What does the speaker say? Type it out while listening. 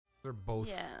They're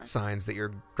both signs that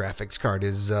your graphics card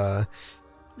is it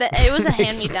was a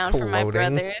hand-me-down from my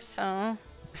brother, so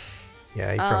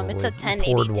yeah, he probably it's a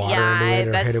 1080 poured water into it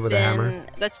or hit it with a hammer.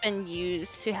 That's been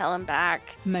used to hell and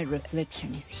back. My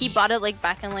reflection is he bought it like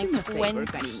back in like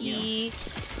 2019.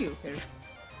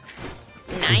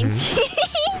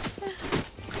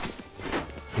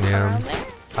 Yeah,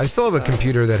 I still have a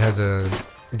computer that has a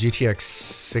GTX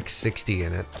 660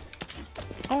 in it.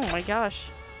 Oh my gosh.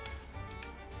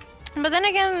 But then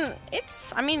again,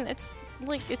 I mean, it's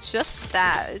like, it's just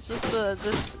that. It's just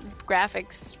this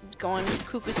graphics going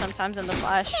cuckoo sometimes in the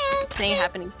flash thing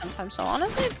happening sometimes. So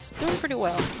honestly, it's doing pretty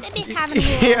well.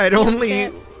 Yeah, it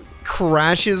only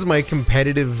crashes my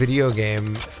competitive video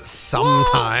game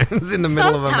sometimes in the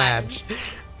middle of a match.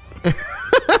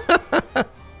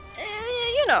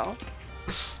 You know.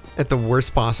 At the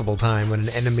worst possible time when an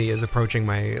enemy is approaching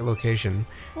my location.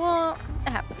 Well,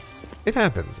 it happens. It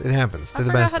happens. It happens to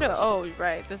the best of us. Oh,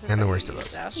 right. This is and the worst of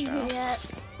us.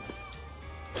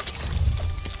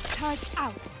 Charge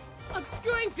out.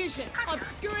 Obscuring vision.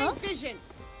 Obscuring vision.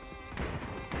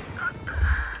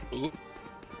 Ooh.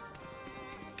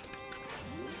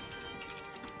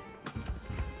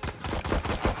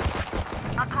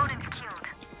 Opponent killed.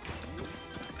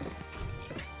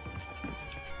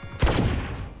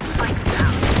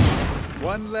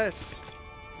 One less.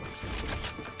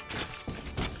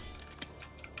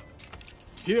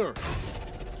 Here.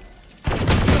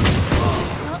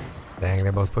 Dang,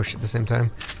 they both pushed at the same time.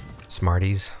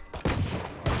 Smarties.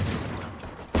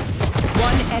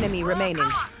 One enemy remaining.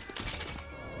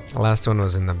 The last one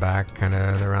was in the back, kind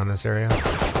of around this area.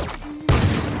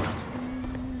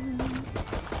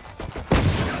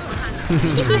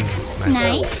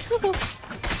 Nice.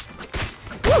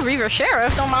 Ooh, Reaver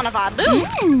Sheriff, don't mind if I do.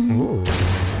 Ooh.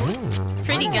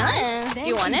 Pretty gun.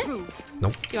 You want it?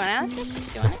 Nope. You want to ask it?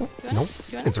 You want it? Nope.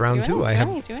 It's round 2. I have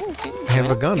a gun. I have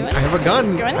a gun. I have a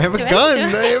gun. I have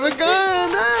a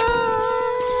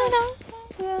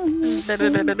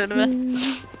gun.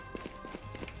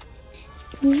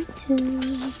 Me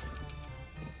too.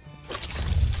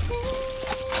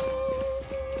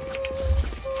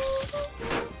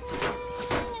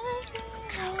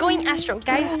 Going Astro,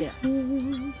 guys.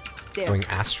 Going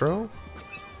Astro?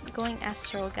 Going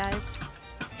Astro, guys.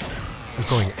 I'm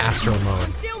going Astro mode.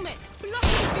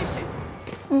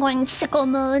 I'm going sickle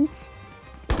mode.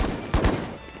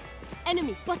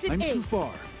 Enemy spotted. I'm too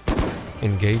far.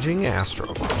 Engaging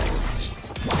Astro.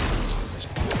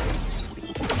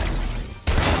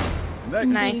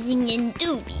 Nice. In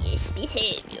dubious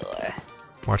behavior.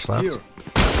 Watch left. Here.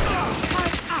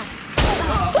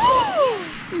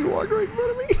 You walked right in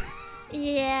front of me.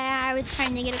 Yeah, I was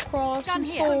trying to get across. I'm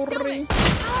here. sorry.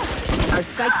 Our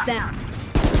spikes down.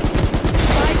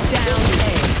 Spike down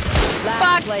A.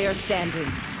 Last player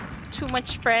standing. Too much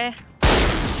spray.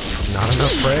 Not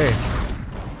enough spray.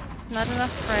 Not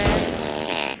enough spray.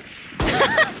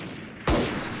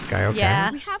 Is this guy okay?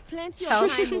 Yeah. We have plenty of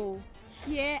time.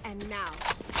 Here and now.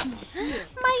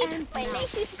 My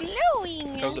knife is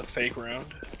glowing. That was a fake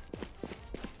round.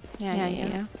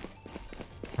 Yeah.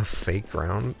 A fake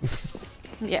round?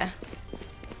 Yeah.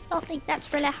 Don't think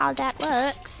that's really how that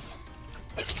works.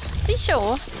 Be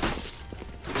sure.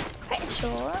 Quite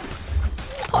sure.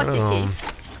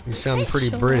 Positive. You sound pretty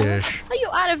British. Are you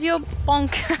out of your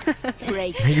bunker?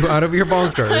 Are you out of your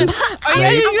bunkers,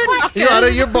 mate? You out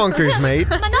of your bunkers, mate?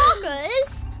 My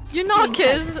knockers. Your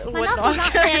knockers. My What knockers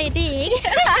aren't very knockers? big.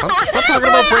 Stop talking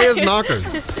about Freyja's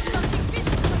knockers.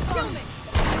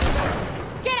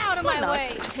 Get out of my What way.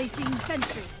 Placing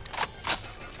sentry.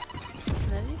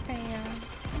 Love you, Freyja.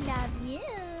 Love you.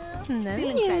 Love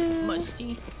you.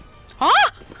 Musty. Huh?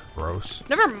 Gross.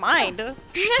 Never mind.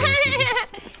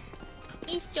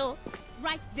 Easter.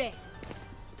 Right there.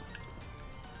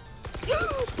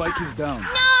 Spike is down.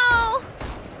 No!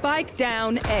 Spike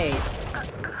down A.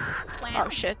 Oh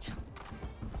shit.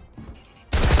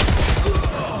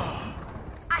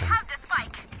 I have the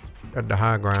spike. At the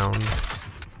high ground.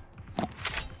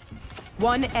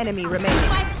 One enemy remaining.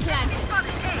 Spike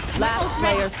planted. Last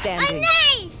player standing.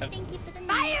 Knife! Thank you for the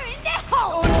fire in the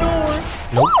hole!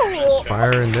 Nope.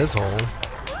 Fire in this hole.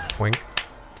 Wink.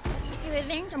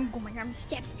 Revenge, I'm going. I'm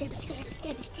step.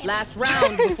 Last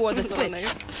round before the switch.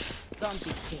 Don't be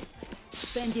scared.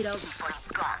 Spend it out.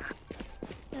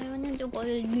 I wanna do what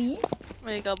it means.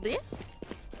 Where you go, Blee?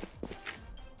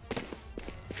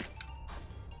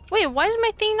 Wait, why is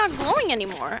my thing not glowing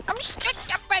anymore? I'm just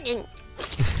begging.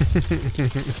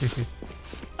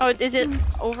 Oh, is it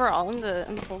overall in the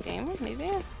whole game?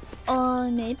 Maybe.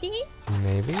 Maybe.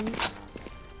 Maybe.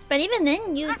 But even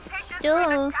then, you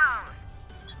still,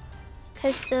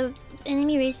 because the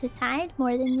enemy races tide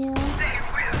more than you.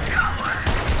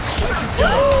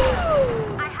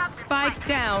 Spike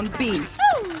down B.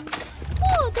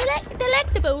 Oh,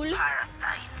 delectable.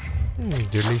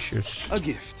 Delicious. A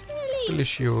gift.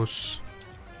 Delicious.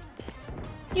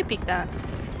 You peek that,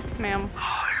 ma'am.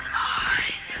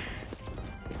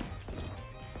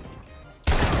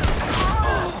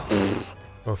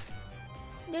 Oof.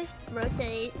 Just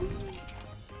rotate.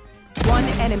 One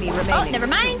enemy Oh, remaining. never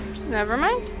mind. Never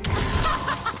mind.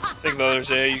 I think the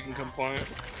other's A, you can come point.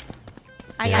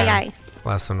 Aye, Yeah. aye, aye.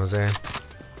 Last one was A.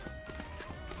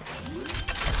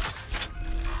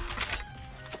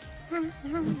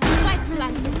 Spike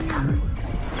planted.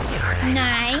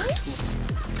 Nice.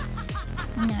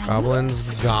 Nice.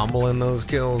 Goblins gobbling those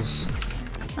kills.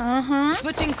 Uh-huh.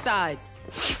 Switching sides.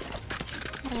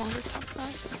 No longer top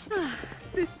five.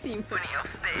 This symphony of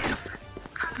faith.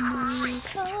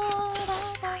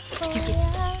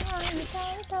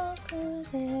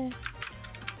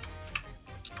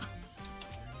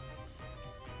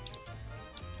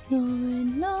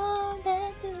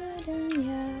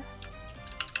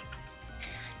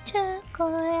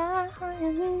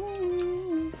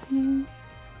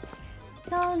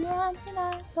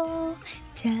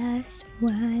 Just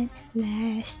one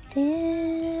last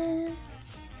dance.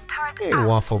 Hey,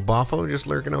 Waffle Boffo, just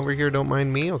lurking over here. Don't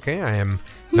mind me, okay? I am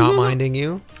not minding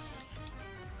you.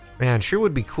 Man, sure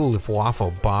would be cool if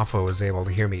Waffle Boffo was able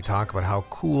to hear me talk about how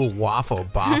cool Waffle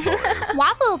Boffo is.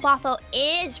 Waffle Boffo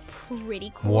is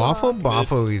pretty cool. Waffle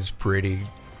Boffo is pretty,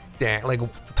 like,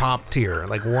 top tier.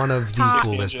 Like, one of the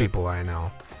coolest people I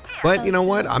know. But you know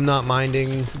what? I'm not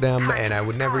minding them, and I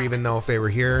would never even know if they were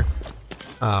here.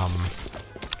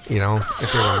 You know,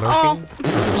 if they were lurking, I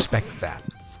would respect that.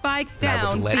 Spike And I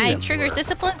would down. let I them triggered lurk.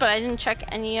 discipline, but I didn't check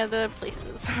any other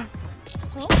places.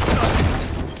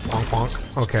 Bonk,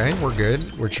 bonk. Okay, we're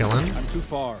good. We're chilling. I'm too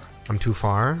far. I'm too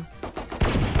far.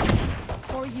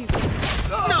 For you.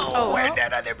 Oh, Where'd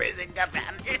that other person come from?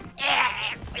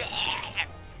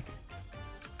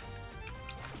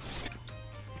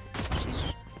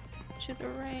 to the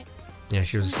right. Yeah,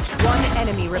 she was One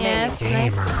enemy remaining. Yes,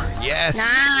 gamer. nice. Yes.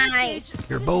 Nice.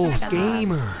 You're both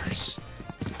gamers.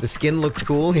 The skin looks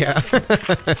cool, yeah.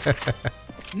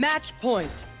 Match point.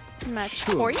 Match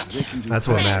Sure, point. they can do That's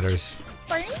what matters.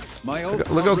 My Look, ult's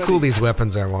look how not cool ready. these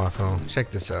weapons are, Waffle.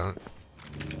 Check this out.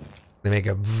 They make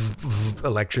a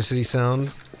electricity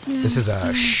sound. This is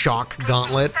a shock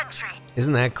gauntlet.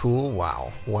 Isn't that cool?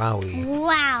 Wow. Wowie.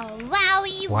 Wow.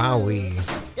 Wowie.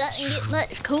 Wowie. Doesn't get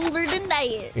much cooler than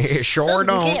that. Sure Doesn't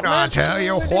don't. get I much tell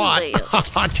you cooler than what.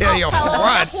 that. I tell you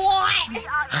what.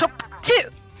 What? Two.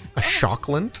 A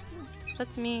shocklint?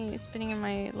 That's me spitting in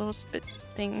my little spit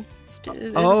thing.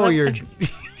 Oh, you're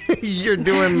you're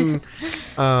doing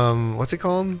what's it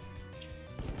called?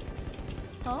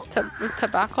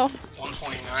 Tobacco.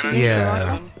 129.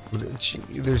 Yeah.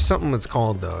 There's something that's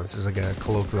called though. It's just like a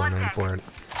colloquial name for it.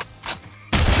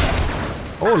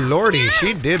 Oh lordy,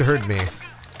 she did hurt me.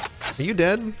 Are you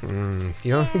dead? You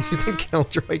know, do you think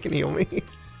Killjoy can heal me?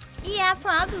 Yeah,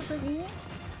 probably.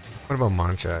 What about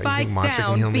Mancha? You Spike think Mancha can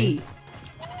down heal B. me?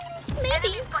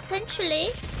 Maybe. Potentially.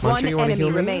 Mancha, One you wanna enemy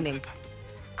heal me? remaining.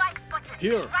 Spike spotted.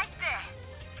 Here. Right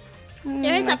there.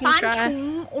 There's I a can try.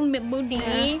 phantom on my booty.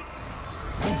 Yeah.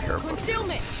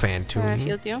 Concealment. Phantom. I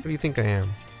healed you. What do you think I am?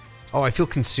 Oh, I feel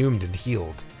consumed and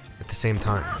healed at the same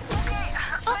time.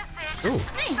 Ooh,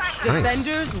 nice.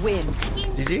 Defenders win.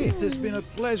 GG. It has been a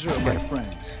pleasure, my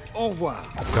friends. Au revoir.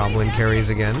 Goblin carries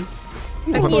again.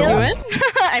 You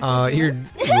in?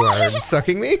 You are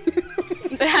sucking me?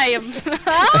 I am.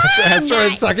 Astra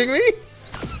is sucking me?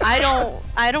 I don't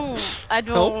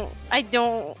Nope.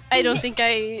 think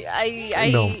I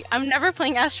No. I'm never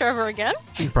playing Astra ever again.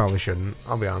 You probably shouldn't,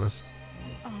 I'll be honest.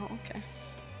 Oh, okay.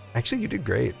 Actually, you did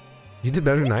great. You did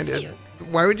better than I did.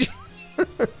 Why would you?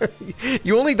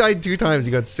 You only died 2 times,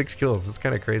 you got 6 kills. It's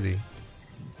kind of crazy.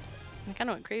 I kind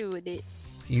of agree with it.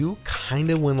 You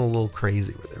kind of went a little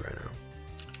crazy with it right now.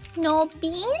 No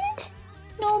bean?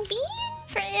 No bean?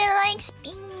 Freyja likes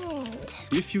beans.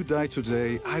 If you die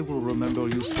today, I will remember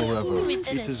you forever. we did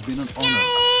It it. has been an honor.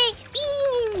 Yay!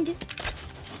 Beans!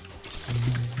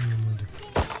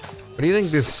 What do you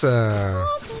think this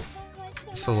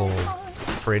little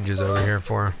fridge is over here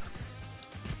for?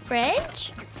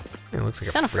 Fridge? Yeah, it looks like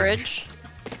It's on a fridge.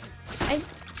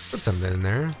 Put something in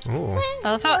there. Oh, I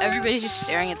love how everybody's just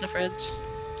staring at the fridge.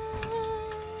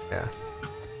 yeah.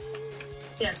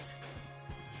 Yes.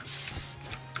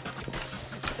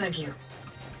 Thank you.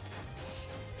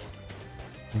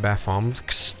 Bafom's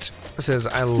says,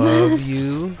 I love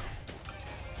you.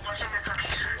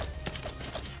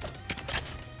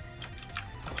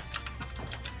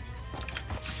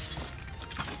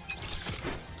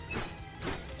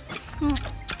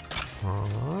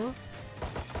 Aww.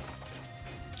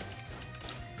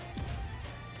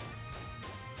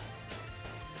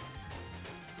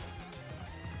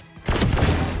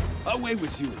 Away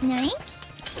with you. Nice.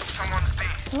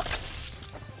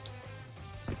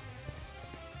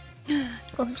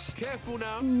 Ghost. Careful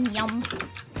now. Yum.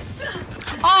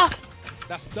 Oh,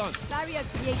 That's done. Barrier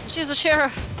created. she's a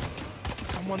sheriff.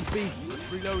 Someone's B.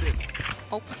 Reloading.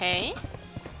 Okay.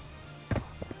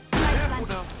 Careful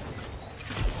now.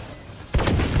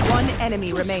 One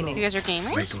enemy remaining. You guys are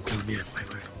gamers?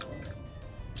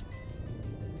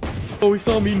 Oh, he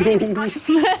saw me. No.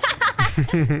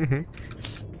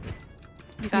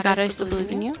 You got I still believe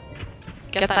in you.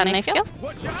 Get that knife kill?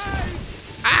 Watch your eyes.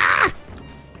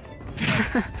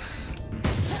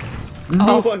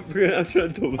 No, I forgot. I'm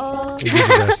trying to. You did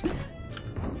the best.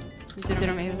 You did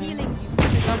amazing.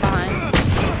 She's not behind.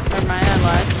 Never mind, I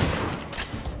lied.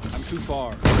 I'm too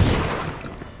far.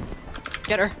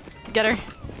 Get her. Get her.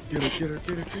 Get her, get her,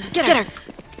 get her, get her. Get her.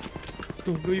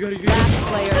 No, no, you gotta get her. Last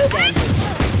player standing.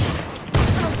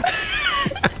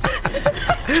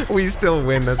 We still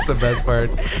win. That's the best part.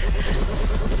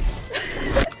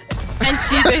 And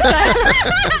see, they said.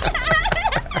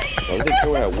 I wasn't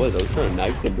sure where I was. I was trying to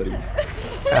knife somebody.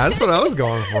 That's what I was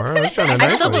going for. I was trying to I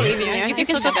knife still him. believe in you. You can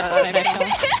still get that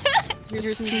knife kill.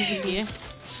 You're sneaky.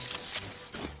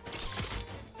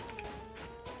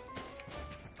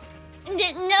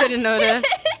 No. Didn't notice.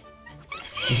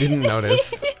 You didn't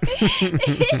notice.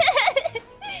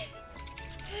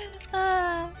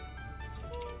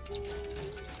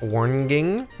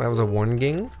 Warning? That was a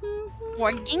warning?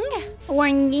 Warging?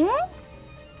 Warning.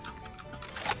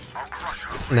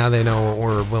 Now they know what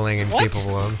we're willing and What?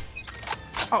 capable of.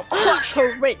 I'll crush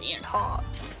her radiant heart.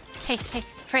 Hey, hey,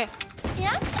 Freya.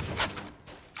 Yeah?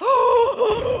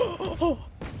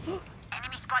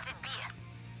 Enemy spotted B.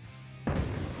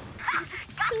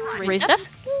 Raise that?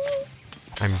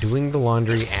 I'm doing the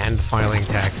laundry and filing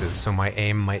taxes, so my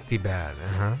aim might be bad.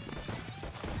 Uh-huh.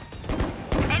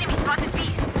 Enemy spotted B.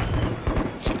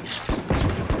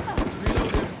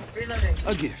 Reloading.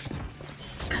 A gift.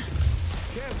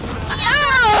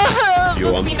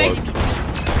 Yo, I'm Phoenix. fucked.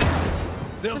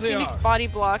 There The they Phoenix are. body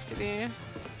blocked me.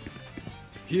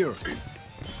 Here.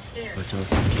 But y'all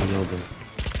 16 elbow.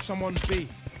 Someone's B.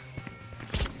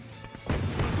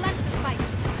 Plant the spike.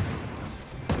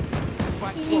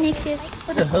 Phoenix is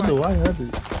for the How do I have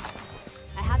it?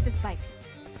 I have the spike.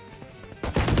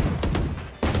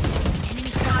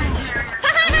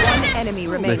 One enemy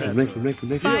remaining. Next one.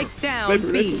 Spike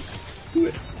down B.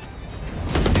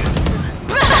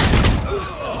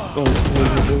 Oh,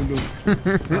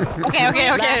 no. Okay,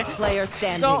 okay, okay. Last player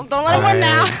standing. Don't let him win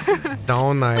now.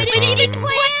 Don't knife him.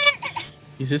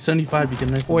 He said 75, you can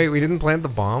knife him. Wait, we didn't plant the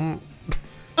bomb?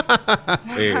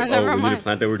 Hey, Never we need mind. to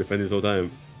plant that we're defending this whole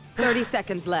time. 30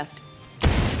 seconds left.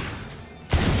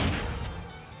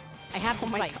 I have the Oh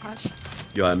my spike. gosh.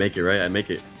 Yo, I make it, right? I make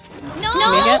it.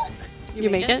 No! You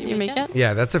make it? You make it?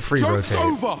 Yeah, that's a free Joke's rotate.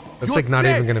 over. That's You're like not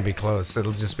dead. even gonna be close.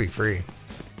 It'll just be free.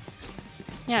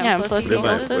 Yeah, plus What you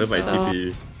hold if this, I so...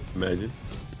 TP? Imagine.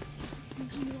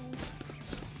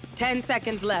 10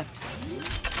 seconds left.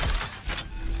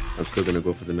 I'm still gonna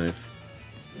go for the knife.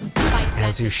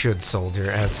 As you should, soldier.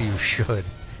 As you should.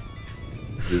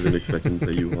 Isn't expecting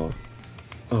the U-Haul.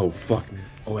 Oh, fuck, man.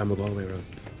 Oh, I'm gonna go all the way around.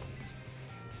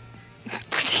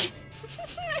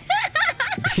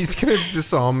 He's gonna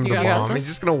disarm the got bomb. this? He's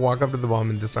just gonna walk up to the bomb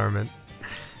and disarm it.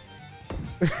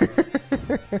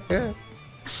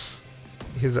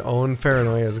 His own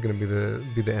paranoia is gonna be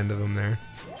the end of him there.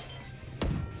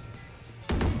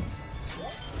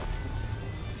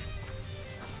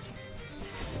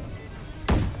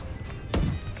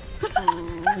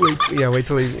 Wait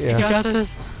till he. You Yeah. got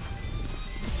this.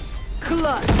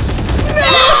 Clutch.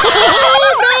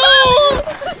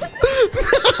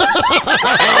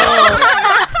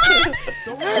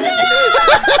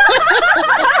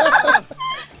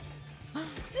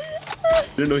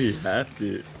 Didn't know he halved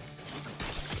it.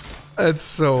 That's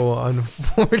so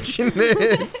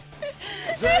unfortunate.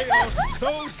 They are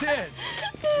so dead.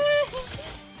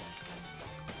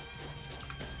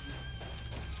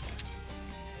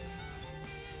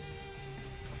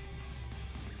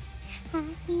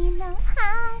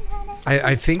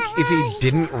 I think if he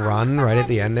didn't run right at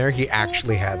the end there, he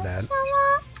actually had that.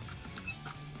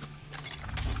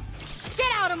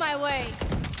 Get out of my way!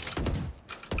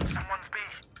 Someone's B.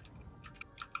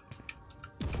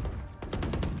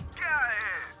 Get out of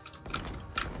here.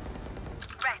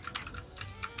 Rest.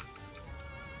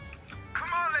 Come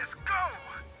on, let's go.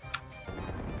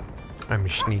 I'm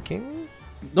sneaking.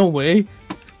 No way.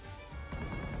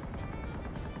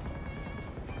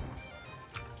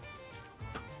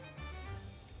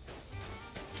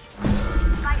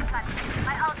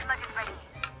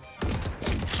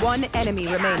 One enemy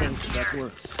remaining. That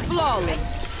works.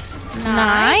 Flawless.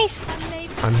 Nice.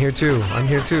 I'm here too. I'm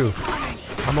here too.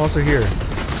 I'm also here.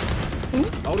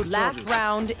 Out of Last charges.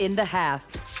 round in the half.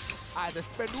 Either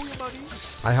spend all your money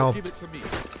I or helped. give it to me.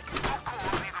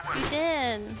 You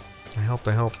did. I helped.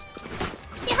 I helped.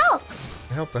 You help.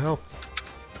 I helped. I helped.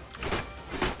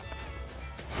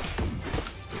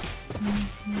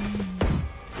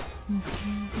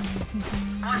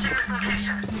 Watching this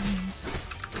location.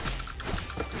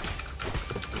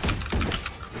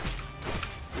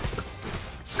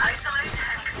 Isolate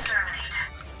and exterminate.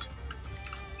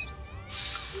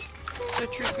 So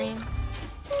true, Green.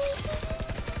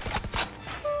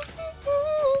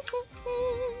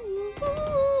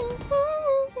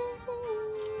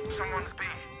 Someone's B.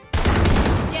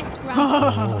 Jet's ground.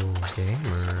 Oh,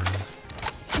 gamer.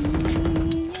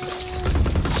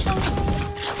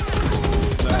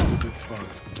 That's a good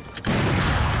spot.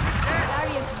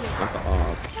 Not the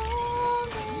op.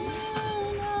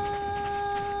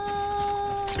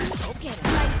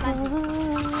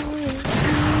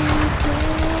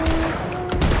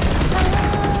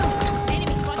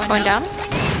 Going down.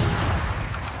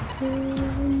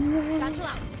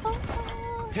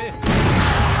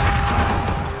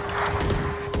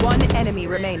 One enemy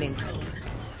remaining.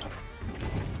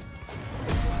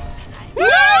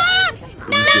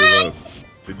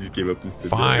 We just gave up instantly.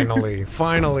 Finally.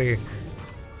 Finally.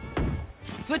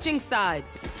 Switching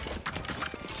sides.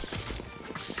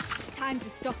 Time to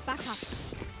stock back up.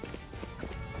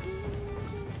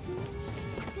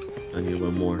 I need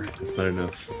one more. It's not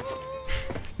enough.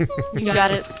 You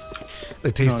got it.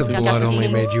 The taste of Yeah, blood that's only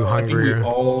eating. made you I think we hungrier.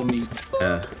 all need.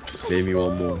 Yeah, save me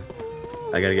one more.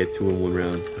 I gotta get 2 in 1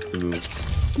 round. That's the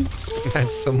move.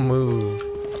 That's the move.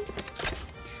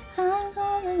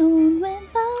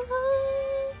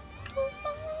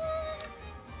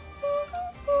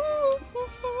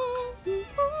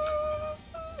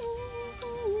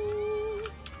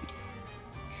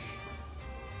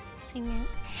 Sing it.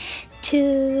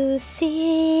 To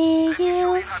see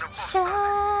you shine,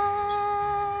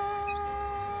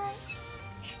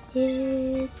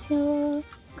 it's your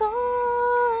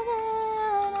golden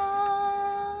hour.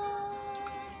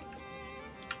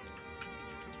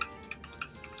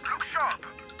 Look sharp.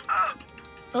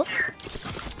 Oh,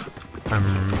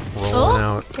 I'm rolling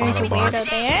out there's a weirdo Autobots.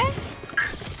 there.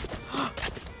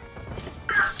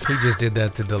 He just did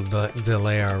that to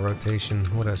delay our rotation.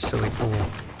 What a silly fool.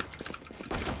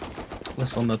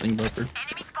 That's all nothing, Viper.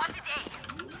 Enemy spotted A.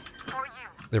 For you.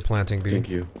 They're planting B. Thank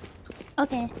you.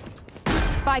 Okay.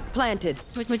 Spike planted.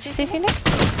 What'd you say, Phoenix?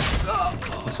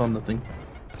 That's all nothing.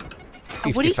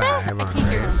 What do you say? 55 on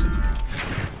raise.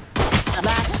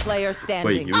 Last player Wait,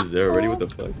 standing. he was there already? What the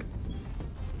fuck?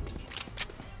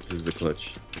 This is the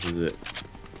clutch. This is it.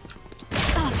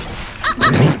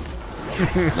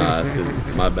 Nah, that's it.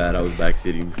 My bad. I was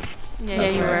backseating. Yeah,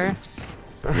 you were.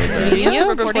 My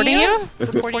bad. Reporting you?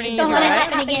 Reporting you? Don't let it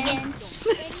Right? happen again.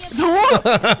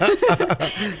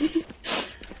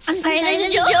 I'm sorry, there's a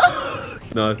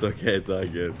joke. No, it's okay. It's all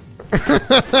good.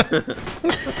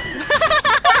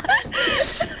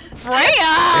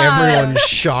 Freyja! Everyone's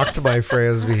shocked by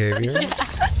Freyja's behavior.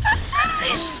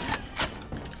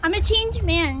 I'm a changed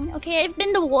man, okay? I've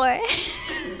been to war.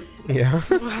 Yeah?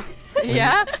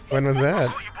 Yeah? When was that?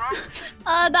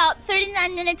 About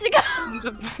 39 minutes ago.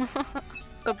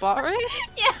 The bot raid?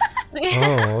 Yeah.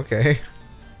 Oh, okay.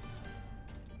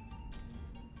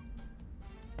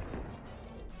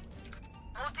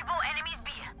 Multiple enemies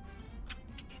B.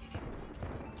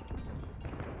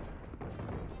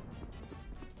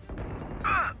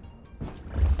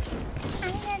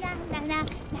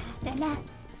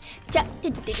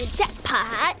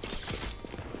 Jackpot.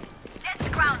 Jet's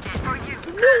grounded for you.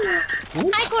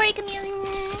 Hi, Corey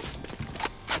Chameleon.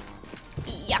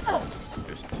 Yeah.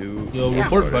 There's 2. Yo,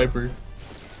 report Viper.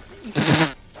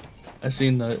 I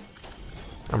seen that.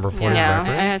 I'm reporting Yeah, I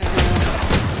Viper. had to.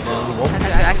 I had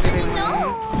to activate my.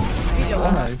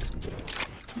 Why?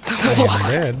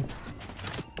 I'm dead.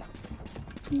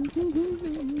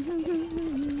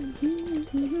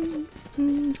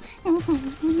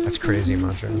 That's crazy,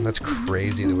 Macho. That's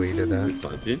crazy the way you did that.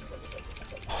 Planted.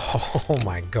 Oh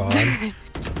my god.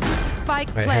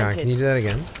 Spike Wait, hang on. Can you planted. do that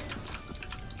again?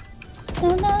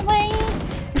 No, no, wait.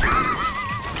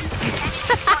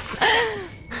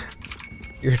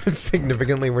 You're in a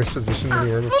significantly worse position than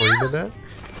you were before you did that?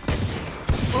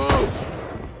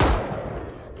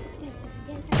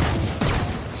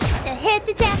 You hit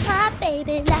the jackpot,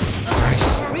 baby. La,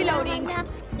 Nice. reloading. La,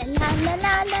 la, la,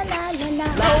 la, la, la, la.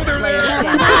 Last player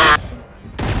standing.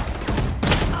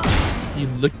 You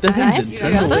looked at him Nice. and You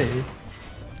got turned this? away.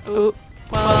 Ooh. Don't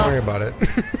Well, worry about it.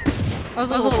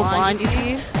 was a little blind, you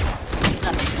see?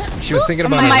 She was thinking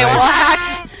about my it. wall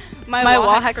hacks. My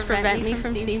wall hacks prevent me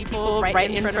from seeing people right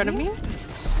in front of me.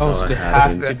 Oh, so they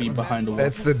have to be behind the wall.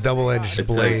 That's the double-edged It's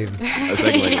blade. It's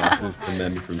like glasses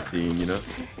prevent me from seeing, you know?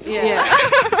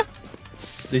 Yeah.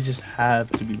 They just have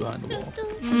to be behind the wall.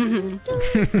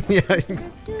 Yeah,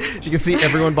 you can see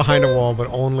everyone behind a wall, but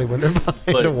only when they're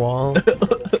behind a wall.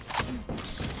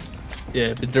 Yeah,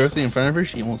 if it's directly in front of her,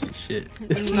 she won't see shit.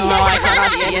 No, I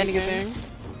cannot see anything.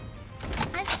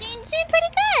 I'm doing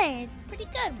pretty good. It's pretty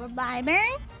good. We're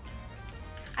vibing.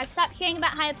 I've stopped hearing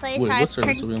about how to play, Wait, so what I've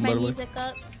service turned are we on, my by the way? music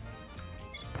up.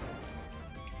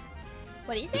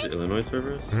 What do you Is think? it Illinois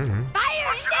servers? Fire in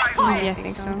that part! Yeah, I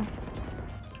think so.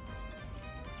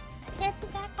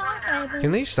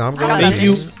 Can they stop going? Thank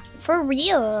you. For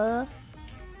real.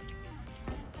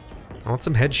 I want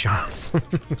some headshots.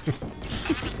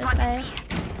 Okay.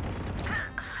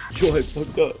 Yo, I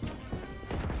fucked up.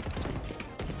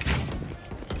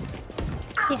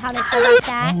 See how they feel like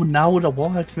that? Oh, now the wall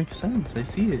hacks make sense. I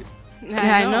see it.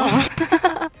 Yeah, I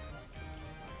know.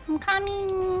 I'm coming.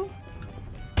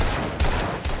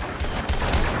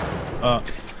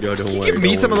 Yo, don't worry. Give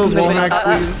me some of those wall hacks,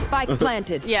 please. Spike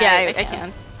planted. Yeah, I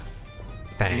can.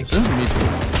 Thanks. Me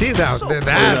too. See, that's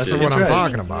what I'm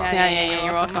talking about. Yeah,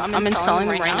 you're welcome. I'm installing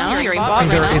them right now. You're right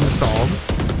They're installed.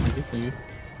 Thank you.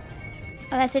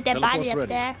 Oh, that's a dead body up ready.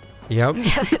 there. Yep.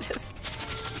 Yeah, it is.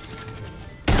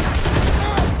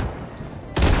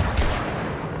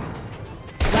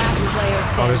 Last player Oh,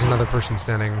 standing. there's another person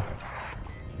standing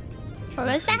What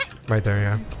was that? right there,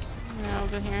 yeah. Yeah,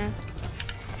 over here.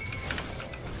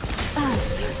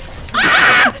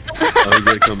 Oh, he's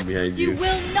gonna come behind you.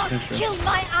 will not kill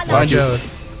my ally. Watch out.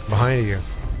 Behind you.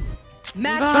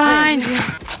 Match Behind.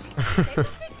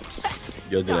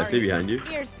 Yo, did I say behind you?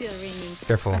 Ears still ringing.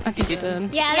 Careful. I think you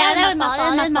did. Yeah, that was my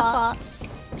fault. That was my fault.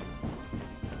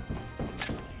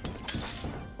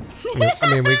 I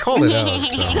mean, we called it out,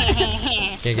 so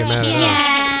can't get mad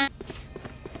at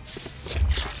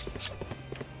us.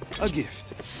 A gift.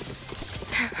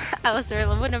 Alastair,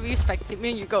 whenever you spectate me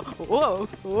and you go, whoa,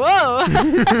 whoa.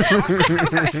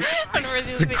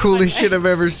 It's the coolest shit I've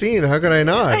ever seen. How could I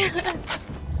not?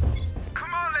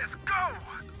 Come on, let's go.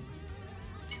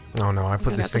 Oh no, I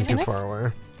put You this got thing the too Phoenix? far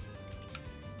away.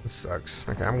 This sucks.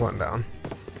 Okay, I'm going down.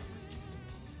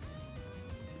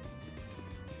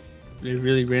 They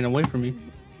really ran away from me.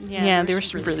 Yeah, they were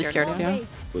really scared of you.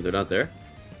 Well, they're not there?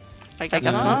 I guess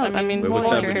not. I mean, Wait, what's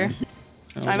we'll happening?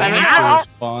 Oh, I I'm mean, sure it's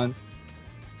spawn.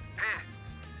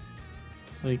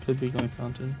 Oh, he could be going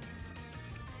fountain.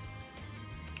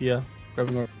 Yeah,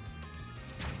 grabbing our.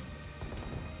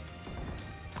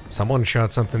 Someone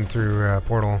shot something through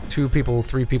portal. 2 people,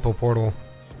 3 people portal.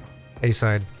 A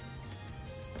side.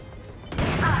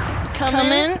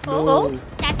 Coming. Oh,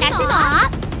 that's a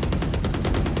lot.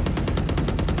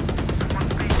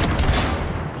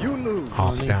 You lose.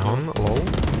 Off down. Low.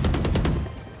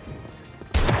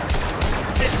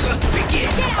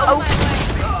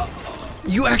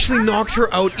 You actually knocked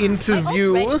her out into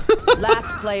view. Last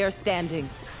player standing.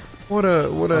 What a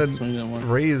Swing that one.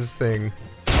 raise thing.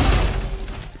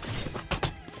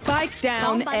 Spike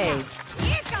down A.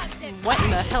 What in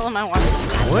the hell am I watching?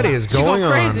 What is She go going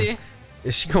on? crazy.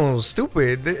 Is she going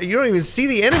stupid? You don't even see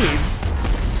the enemies.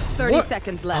 30 What?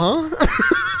 seconds left. Huh?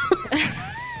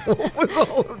 What was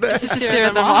all of that? Just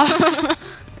stare them off.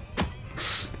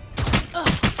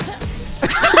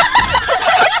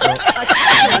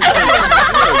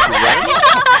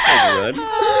 Red?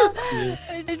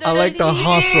 I like the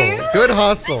hustle. Good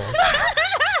hustle.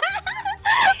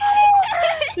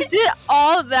 You did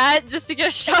all that just to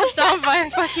get shot down by a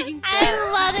fucking jet.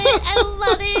 I love it. I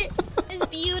love it. It's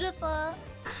beautiful.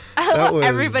 That was-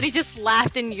 Everybody just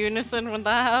laughed in unison when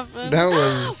that happened. That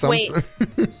was something. Wait.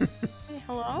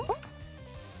 Hello?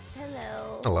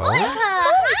 Hello. Hello?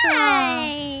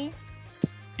 Hi.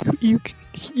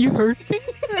 You heard me?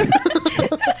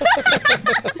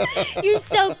 You're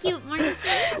so cute,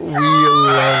 Marcia. We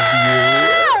love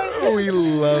you. We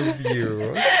love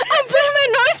you. I'm putting my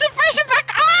noise suppression back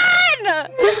on!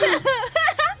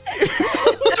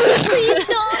 Please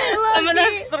don't. I I'm love gonna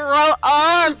it. throw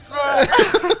up.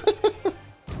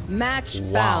 Match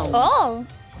Wow. found. Oh.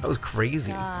 That was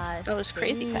crazy. Gosh. That was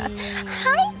crazy, Pat.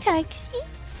 Hi, Taxi.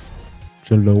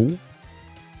 Hello?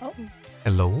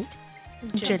 Hello?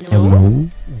 Jello?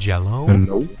 Jello?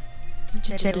 Hello?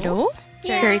 Jello?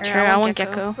 Yeah. Very true. I want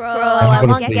Gecko. Bro, I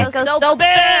want Gecko so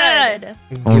bad.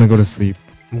 I want to go to sleep.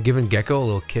 I'm giving Gecko a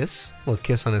little kiss. A little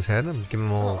kiss on his head. I'm giving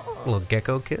him a little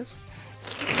Gecko kiss.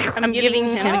 I'm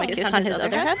giving him a kiss on his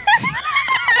other head.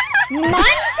 Mancha!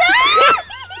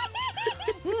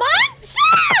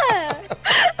 Mancha!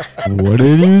 What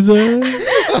did you say?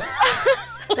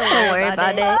 Don't worry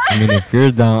about it. I mean, if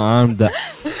you're down, I'm down.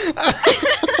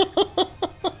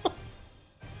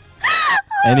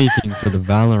 Anything for the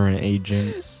Valorant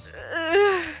agents.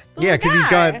 Yeah, because he's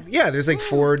got, there's like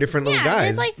 4 different little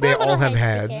guys. Like they 4 all little have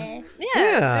heads to heads. kiss.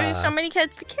 Yeah, there's so many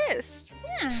kids to kiss.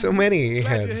 Yeah. So many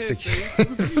heads to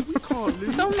kiss.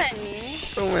 So many.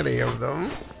 So many of them.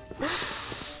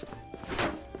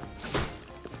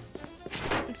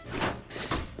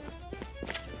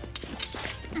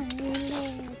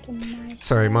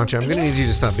 Sorry, Mancha, I'm gonna need you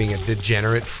to stop being a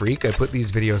degenerate freak. I put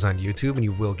these videos on YouTube and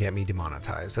you will get me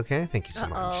demonetized, okay? Thank you so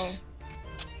much.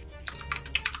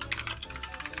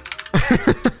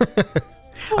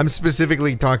 I'm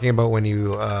specifically talking about when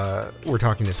you were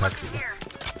talking to Tuxie.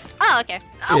 Oh, okay.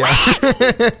 Oh,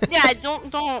 Yeah. yeah,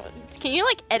 don't. Can you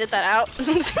like edit that out?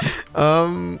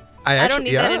 I actually, don't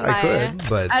need that in I could,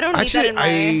 but I don't need actually, that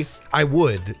in I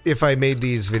would if I made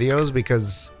these videos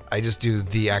because I just do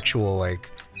the actual like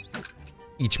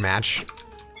each match.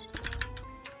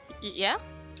 Yeah.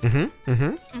 And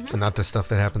not the stuff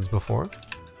that happens before.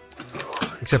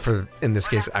 Except for in this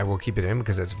case, I will keep it in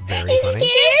because it's very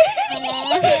funny.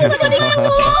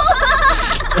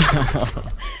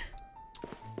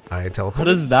 I teleport. How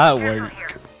does that work?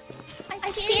 I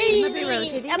scare you.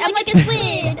 I'm like a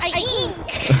squid. I ink.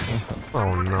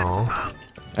 Oh no.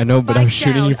 I know, but I'm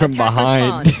shooting you from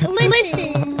behind.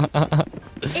 Listen.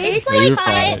 It's No, you're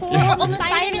like fine. almost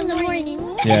 5 in the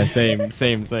morning. Yeah, same.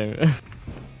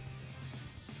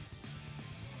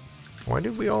 Why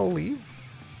did we all leave?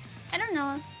 I don't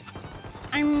know.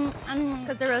 I'm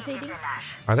Because they're rotating.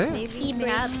 Are they? Maybe.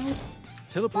 Perhaps.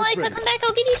 Boy, come back,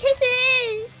 I'll give you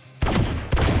kisses.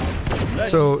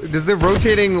 So does the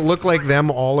rotating look like them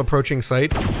all approaching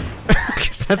site?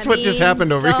 Because that's what just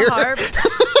happened over here.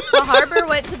 The harbor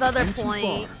went to the other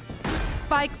point.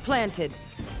 Spike planted.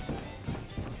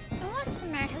 I want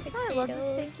some mashed Sure, we'll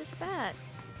just take this back.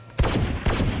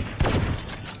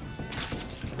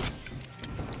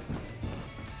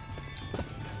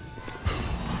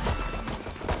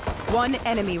 One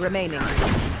enemy remaining.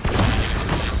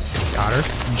 Got her.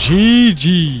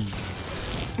 GG.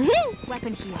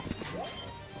 Weapon here.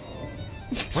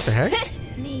 What the heck?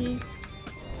 Me.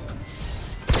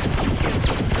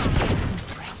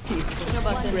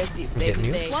 I'm getting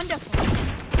you. Wonderful.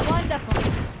 Wonderful.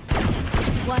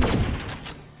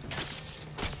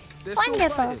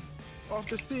 Wonderful.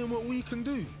 After seeing what we can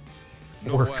do.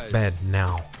 Work bed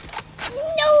now.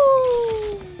 No.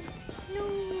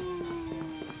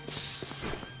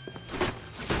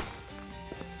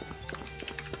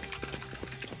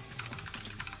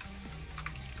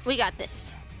 We got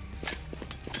this.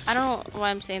 I don't know why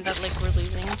I'm saying that like we're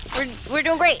losing. We're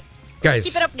doing great. Guys.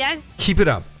 Keep it up, guys. Keep it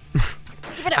up.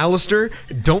 Keep it up. Alastair,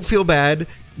 don't feel bad.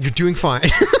 You're doing fine.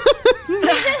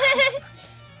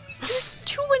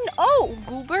 2-0,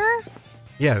 goober.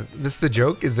 Yeah, this is the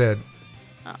joke is that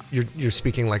you're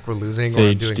speaking like we're losing or I'm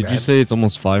Sage, doing did bad. you say it's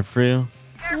almost 5 for you?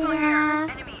 Yeah.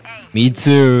 Me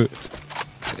too.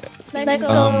 Let's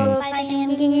go. 5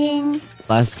 a.m.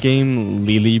 Last game,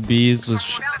 Lily Bees was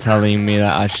telling me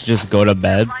that I should just go to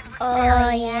bed. Oh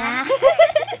yeah.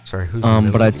 Sorry, who's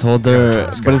But I told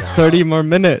her, but it's 30 more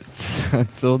minutes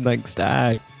until next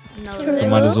act. No, So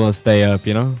might as well stay up,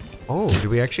 you know? Oh, did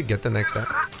we actually get the next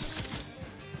app?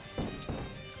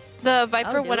 The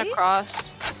Viper Oh, went did we?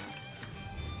 across.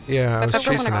 Yeah, I was Pepper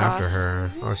went chasing after across.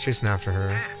 her. I was chasing after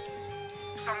her.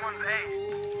 Someone's A.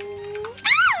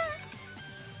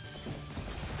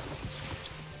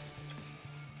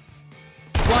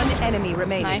 One enemy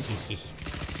remaining. Nice.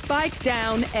 Spike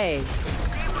down A.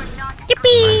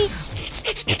 Nice.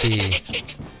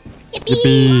 Yippee.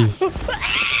 Yippee!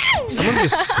 Someone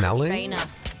just smelling? Freyja.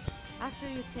 After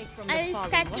you take from the I was fallen,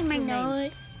 scratching my what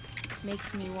remains? nose.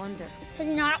 Makes me wonder. Cause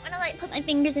you know I don't want to like put my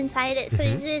fingers inside it, so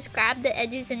you just grab the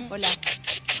edges and. Hola.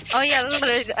 Oh yeah,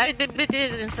 I did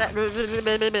this inside.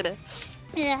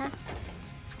 Yeah.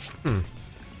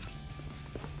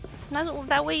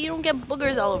 That way you don't get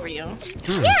boogers all over you.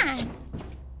 Yeah.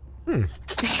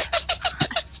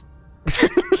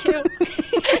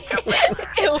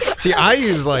 Ew. See, I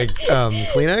use like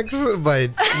Kleenex, but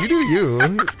you do you.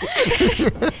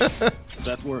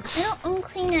 That works. I don't own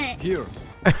Kleenex. Here,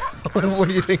 What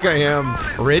do you think I am?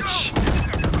 Rich?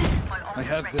 I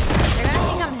have this. They're gonna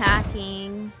think I'm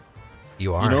hacking.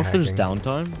 You are. You know if there's hacking.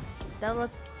 downtime? That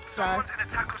looks sus.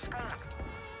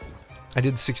 I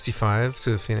did 65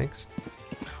 to Phoenix.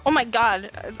 Oh my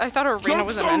god, I thought Arena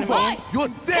was an enemy. You're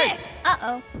dead.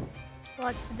 Uh-oh.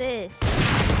 Watch this.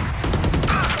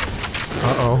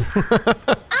 Uh-oh.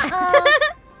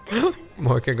 Uh-oh.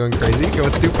 Mocha going crazy, going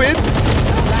stupid.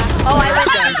 Oh, I went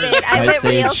stupid. I went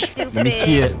real Sage. stupid. Let me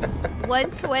see it.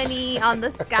 120 on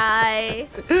the sky.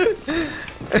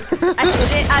 I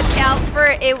didn't account for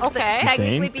it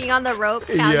technically Insane. being on the rope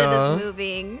counted Yeah. as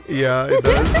moving. Yeah, it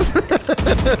does.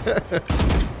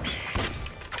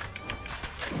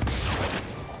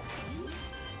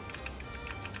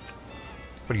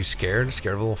 What are you scared?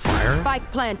 Scared of a little fire?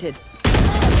 Spike planted.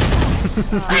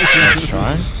 Nice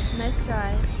try. Nice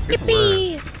try.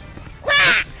 Yippee!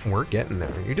 We're getting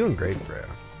there. You're doing great, Freyja.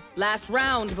 Last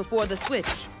round before the switch.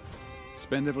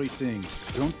 Spend everything.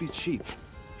 Don't be cheap.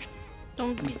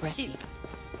 Don't be cheap.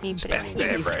 Spend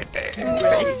everything.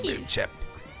 Impressive. Chip.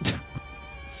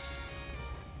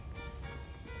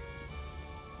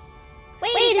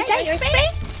 Wait, is that your spray?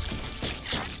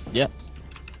 Yep.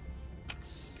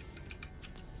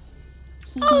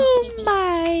 Oh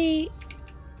my.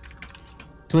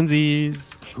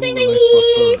 Twinsies. Who will I spot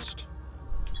first?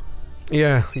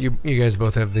 Yeah, you guys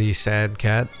both have the sad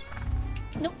cat.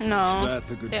 No.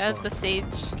 That's a good They have spot. the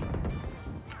sage.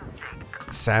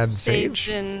 Sad Sage sage?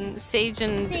 and Sage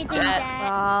and Jet. Jet.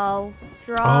 Oh,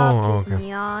 drop Oh, this okay.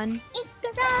 neon.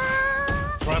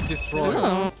 Trap destroyed.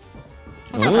 Ooh.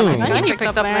 Ooh. Something you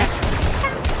picked up there.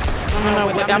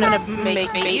 I'm gonna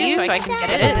make bait so I can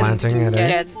get it. Planting at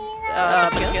Get it.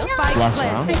 kills. Spike Last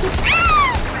planted. round.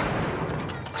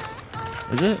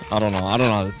 Is it? I don't know. I don't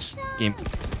know how this game.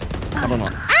 I don't know.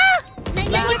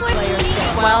 Last player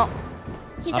standing. Well,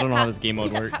 I don't know how this game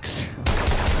mode works.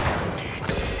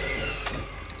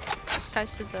 this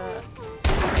guy's to the.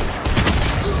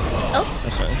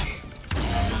 That's right.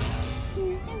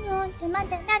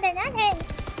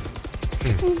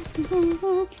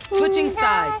 Switching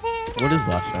sides. What is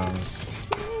last round?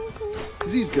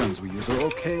 These guns we use are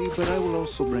okay, but I will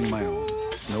also bring my own.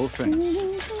 No offense.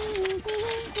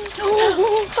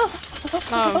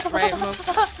 Oh, right. Move.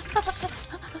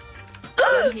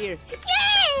 Here.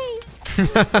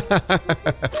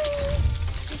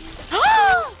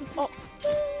 Oh.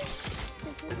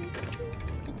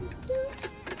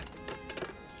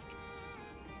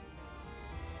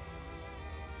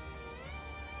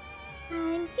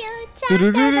 I'm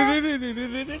future.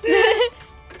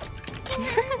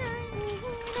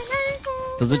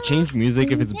 Does it change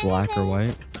music if it's black or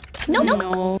white?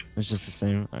 No. It's just the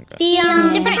same. Okay.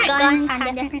 The different guns sound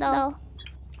different though.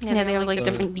 Yeah, they have like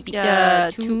different pitches.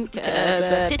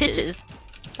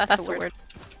 That's the word.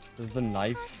 Does the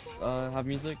knife have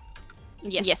music?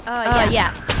 Yes.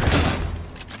 Yeah.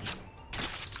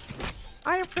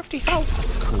 I have 50 health.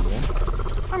 That's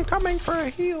cool. I'm coming for a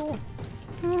heal.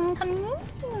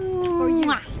 For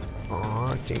you.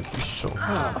 Aw, thank you so much.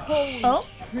 Oh.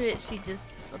 Shit, she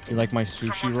just You like my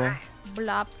sushi roll?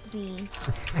 blopped me.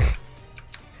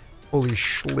 Holy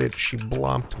schlit, she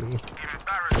blopped me.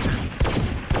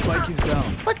 Spike is down.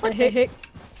 What?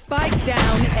 Spike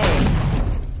down A.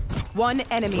 One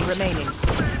enemy remaining.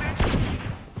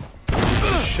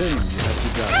 Shame you had to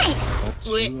die.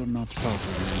 But you are not part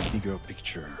of the bigger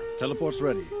picture. Teleport's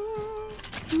ready.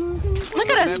 Look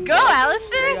at us go,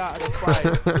 Alastair!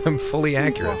 I'm fully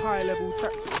accurate. Guys,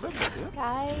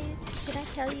 can I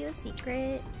tell you a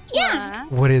secret? Yeah.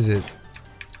 What is it?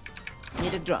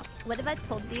 Need a drop. What if I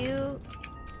told you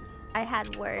I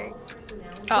had work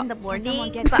Oh. in the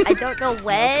morning, but I don't know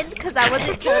when because I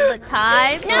wasn't told the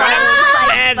time. So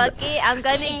I was like, fuck it, I'm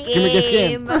gonna me this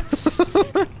game.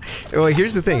 Well,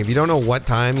 here's the thing. If you don't know what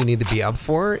time you need to be up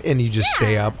for and you just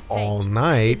stay up all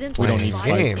night We don't playing need to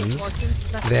games,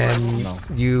 then No.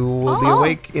 you will be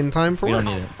awake in time for We work.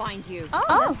 don't need it. Find you. Oh,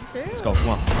 that's true. Let's go. Come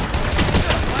on.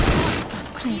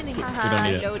 Haha,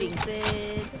 need it. loading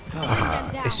good.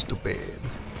 Ah, stupid.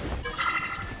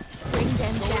 Bring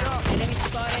them down. Enemy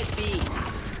spotted B.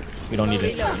 We don't need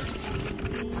it.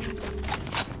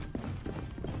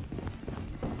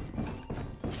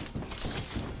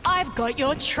 I've got your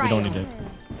We trail. don't need it.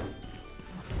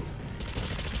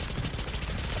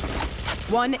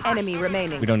 One enemy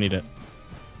remaining. We don't need it.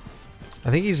 I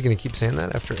think he's gonna keep saying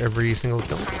that after every single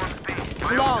kill.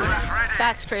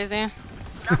 That's crazy.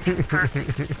 He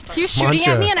was shooting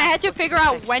at me and I had to figure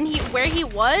out where he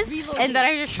was, and then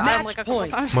I just shot him like a couple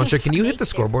times. Mancha, can you hit the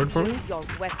scoreboard for me? Your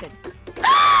weapon.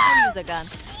 I'll use a gun.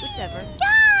 Whichever.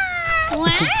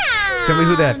 Wow. Tell me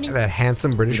who that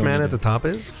handsome British don't man need at the top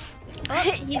is. Oh,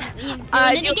 he's doing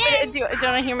it again. Do you want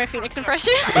to hear my Phoenix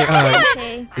impression?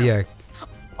 Okay. Yeah.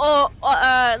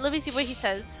 Let me see what he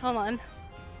says. Hold on. Wait,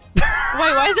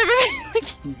 why is everybody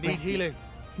like... Need healing.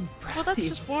 Well, that's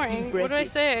just boring. What do I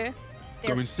say?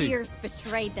 Their Go and see. fears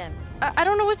betrayed them. I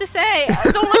don't know what to say.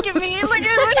 Don't look at me. Look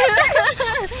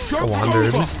at me.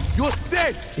 Squandered. You're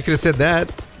dead. You could have said that.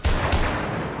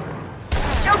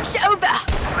 Joke's over.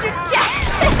 You're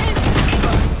dead.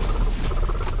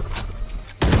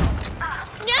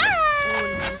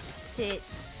 shit.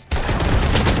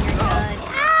 You're done.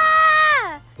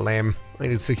 Ah! Lame. I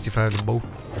did 65 to both.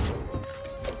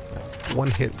 One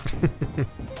hit.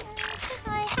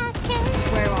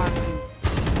 Where are you?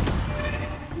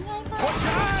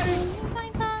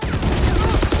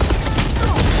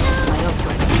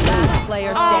 Last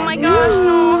player Oh my standing. gosh,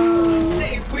 no.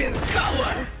 They will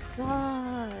cover.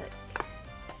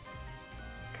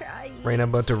 Crying. Rain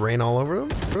about to rain all over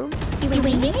them? You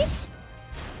wings?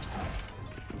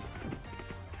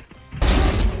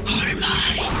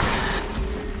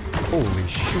 Holy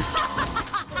shoot.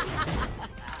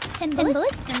 10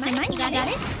 bullets? Never mind, you got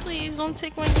it. Please don't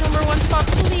take my number one spot,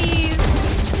 please.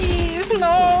 Please,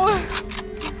 no.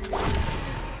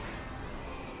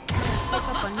 Look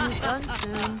up a new gun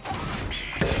soon.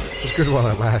 It was good while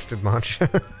it lasted, Mancha.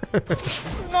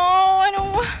 No, I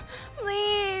don't want.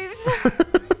 Please.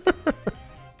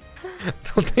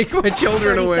 Don't take my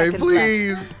children 30 away, seconds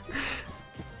please.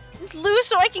 Lose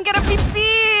so I can get a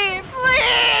PP,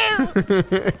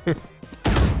 please.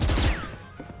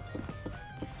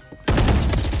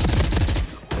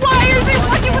 Why is it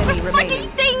fucking with the enemy fucking remaining.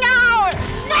 thing now?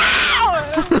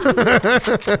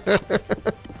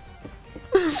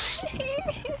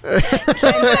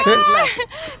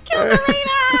 Kill the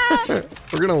Reyna!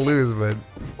 We're gonna lose, but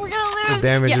We're gonna lose. the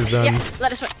damage is done. Yeah.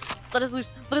 Let us win. Let us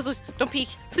lose. Let us lose. Don't peek,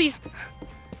 please.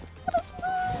 Let us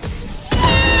lose.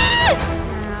 Yes!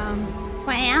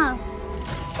 Wow.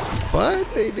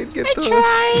 But they did get I the.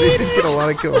 tried. They did get a lot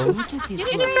of kills. You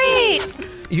did great.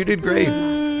 You did great.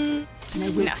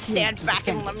 Now stand back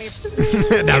and let me.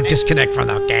 Now disconnect from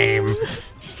the game.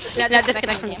 Now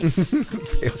disconnect from me.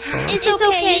 It's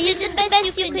okay. You did the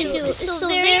best you could do. It's still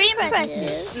very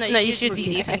impressive. No, you should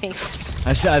DC, I think.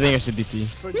 I think I should DC.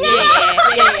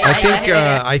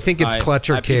 I think it's Alright, clutch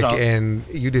or peace kick, out. and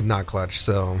you did not clutch.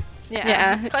 So,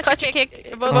 Yeah. Clutch or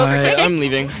kick. Both Alright, kick. I'm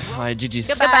leaving. Alright, GG's.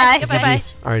 Goodbye. Goodbye.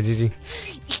 all right, GG.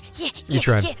 You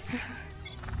tried.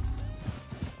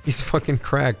 He's fucking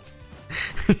cracked.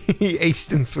 He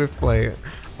aced in Swift play.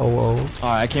 Oh. Alright,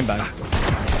 I came back.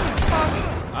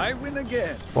 I win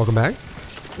again. Welcome back.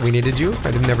 We needed you.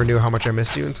 I never knew how much I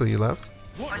missed you until you left.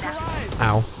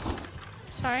 Ow.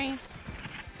 Sorry.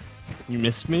 You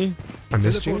missed me? I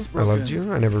missed you. I loved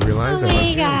you. I never realized I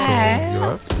loved you until you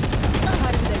left.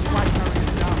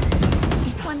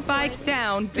 Spike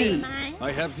down B.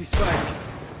 I have the spike.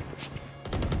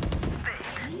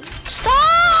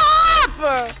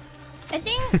 Stop! I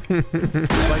think. Is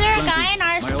there a guy in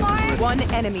our squad? One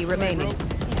enemy remaining.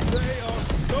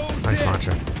 Nice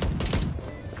matcha.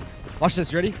 Watch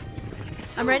this, you ready?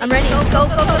 I'm ready. Go.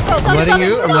 I'm letting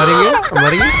you. I'm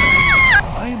letting you.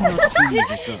 I am not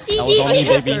pleased, sir. That was on me,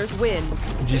 baby. Others win.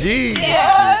 GG.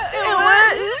 Yeah, it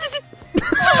was.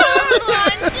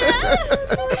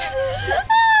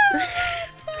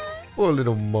 Poor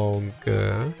little monk.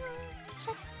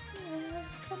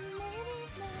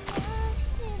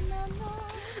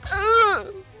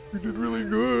 You did really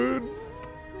good.